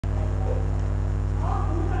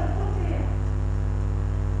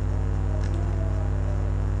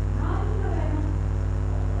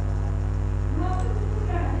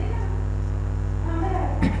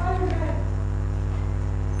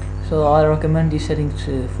So I recommend these settings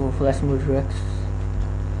for Flash Simulator X.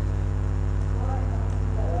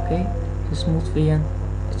 Okay, the smooth vision,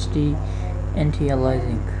 HD,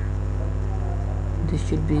 anti-aliasing. This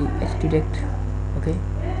should be HD detect. Okay,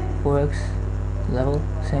 4x level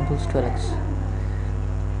samples 12x.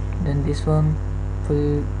 Then this one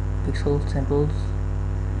for pixel samples.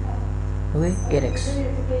 Okay, 8x.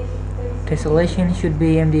 Tessellation should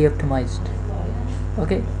be AMD optimized.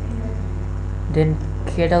 Okay, then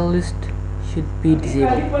catalyst should be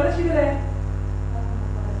disabled.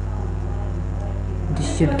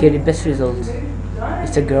 This should get the best results.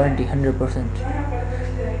 It's a guarantee, 100%.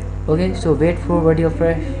 Okay, so wait for video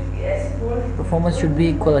fresh. Performance should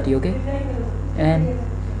be quality. Okay, and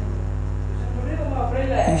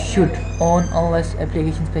you should on unless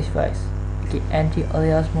application specifies. Okay,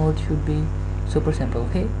 anti-alias mode should be super simple.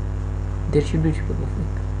 Okay, there should be triple buffering.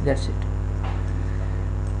 That's it.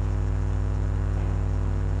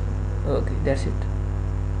 Okay, that's it.